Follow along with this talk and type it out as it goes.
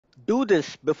Do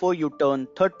this before you turn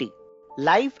 30.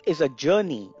 Life is a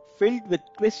journey filled with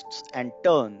twists and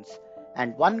turns,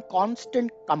 and one constant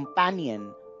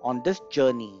companion on this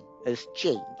journey is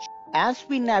change. As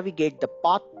we navigate the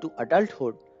path to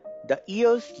adulthood, the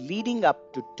years leading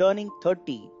up to turning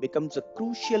 30 becomes a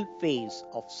crucial phase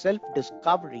of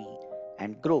self-discovery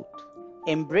and growth.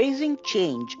 Embracing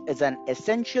change is an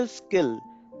essential skill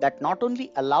that not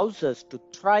only allows us to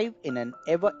thrive in an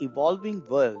ever-evolving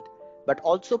world, but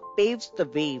also paves the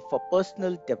way for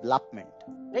personal development.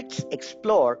 Let's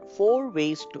explore 4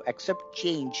 ways to accept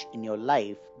change in your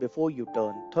life before you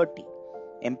turn 30,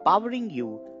 empowering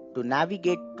you to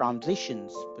navigate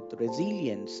transitions with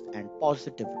resilience and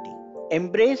positivity.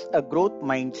 Embrace a growth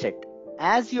mindset.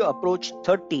 As you approach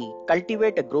 30,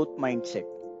 cultivate a growth mindset.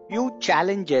 View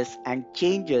challenges and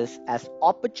changes as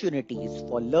opportunities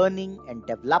for learning and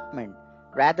development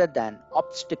rather than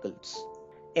obstacles.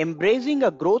 Embracing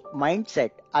a growth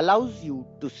mindset allows you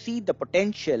to see the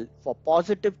potential for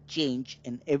positive change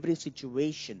in every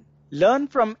situation. Learn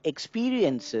from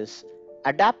experiences,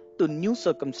 adapt to new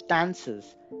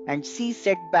circumstances, and see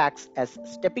setbacks as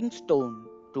stepping stones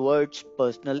towards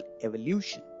personal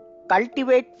evolution.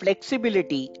 Cultivate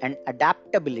flexibility and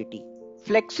adaptability.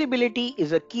 Flexibility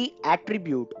is a key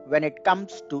attribute when it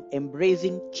comes to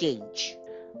embracing change.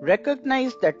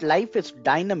 Recognize that life is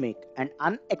dynamic and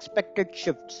unexpected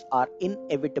shifts are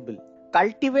inevitable.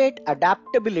 Cultivate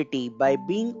adaptability by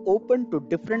being open to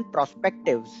different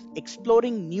perspectives,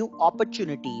 exploring new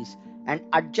opportunities, and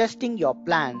adjusting your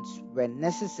plans when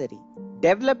necessary.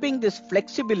 Developing this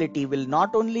flexibility will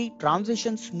not only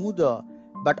transition smoother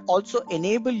but also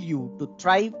enable you to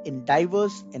thrive in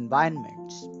diverse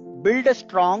environments. Build a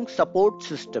strong support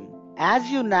system. As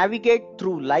you navigate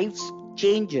through life's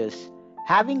changes,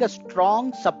 having a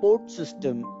strong support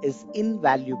system is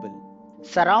invaluable.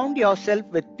 Surround yourself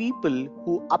with people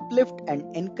who uplift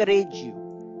and encourage you.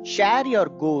 Share your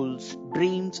goals,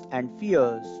 dreams, and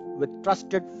fears with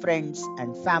trusted friends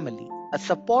and family. A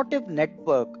supportive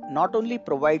network not only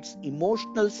provides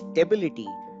emotional stability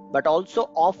but also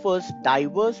offers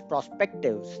diverse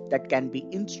perspectives that can be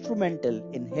instrumental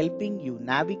in helping you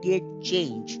navigate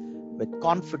change with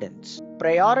confidence.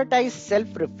 Prioritize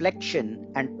self-reflection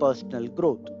and personal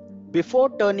growth. Before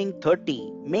turning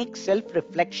 30, make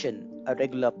self-reflection a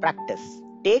regular practice.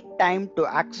 Take time to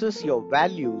access your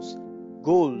values,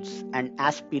 goals, and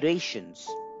aspirations.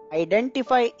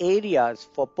 Identify areas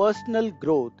for personal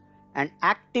growth and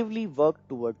actively work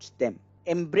towards them.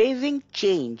 Embracing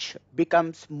change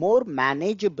becomes more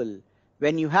manageable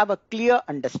when you have a clear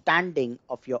understanding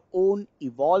of your own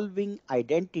evolving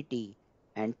identity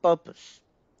and purpose.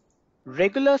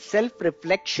 Regular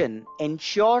self-reflection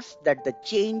ensures that the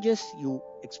changes you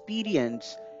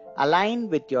experience align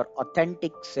with your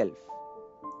authentic self.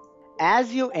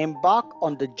 As you embark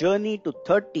on the journey to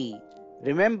 30,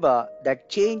 remember that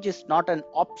change is not an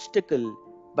obstacle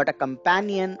but a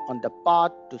companion on the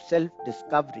path to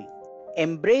self-discovery.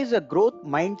 Embrace a growth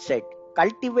mindset,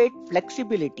 cultivate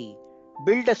flexibility,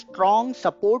 build a strong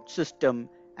support system,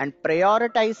 and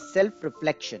prioritize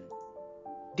self-reflection.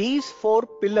 These 4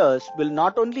 pillars will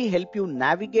not only help you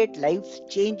navigate life's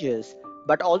changes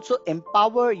but also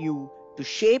empower you to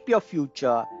shape your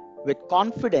future with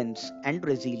confidence and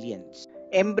resilience.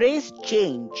 Embrace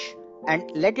change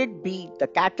and let it be the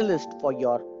catalyst for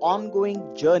your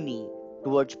ongoing journey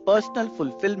towards personal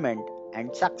fulfillment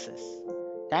and success.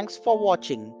 Thanks for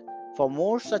watching. For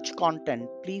more such content,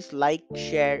 please like,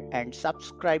 share, and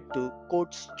subscribe to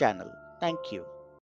Quotes channel. Thank you.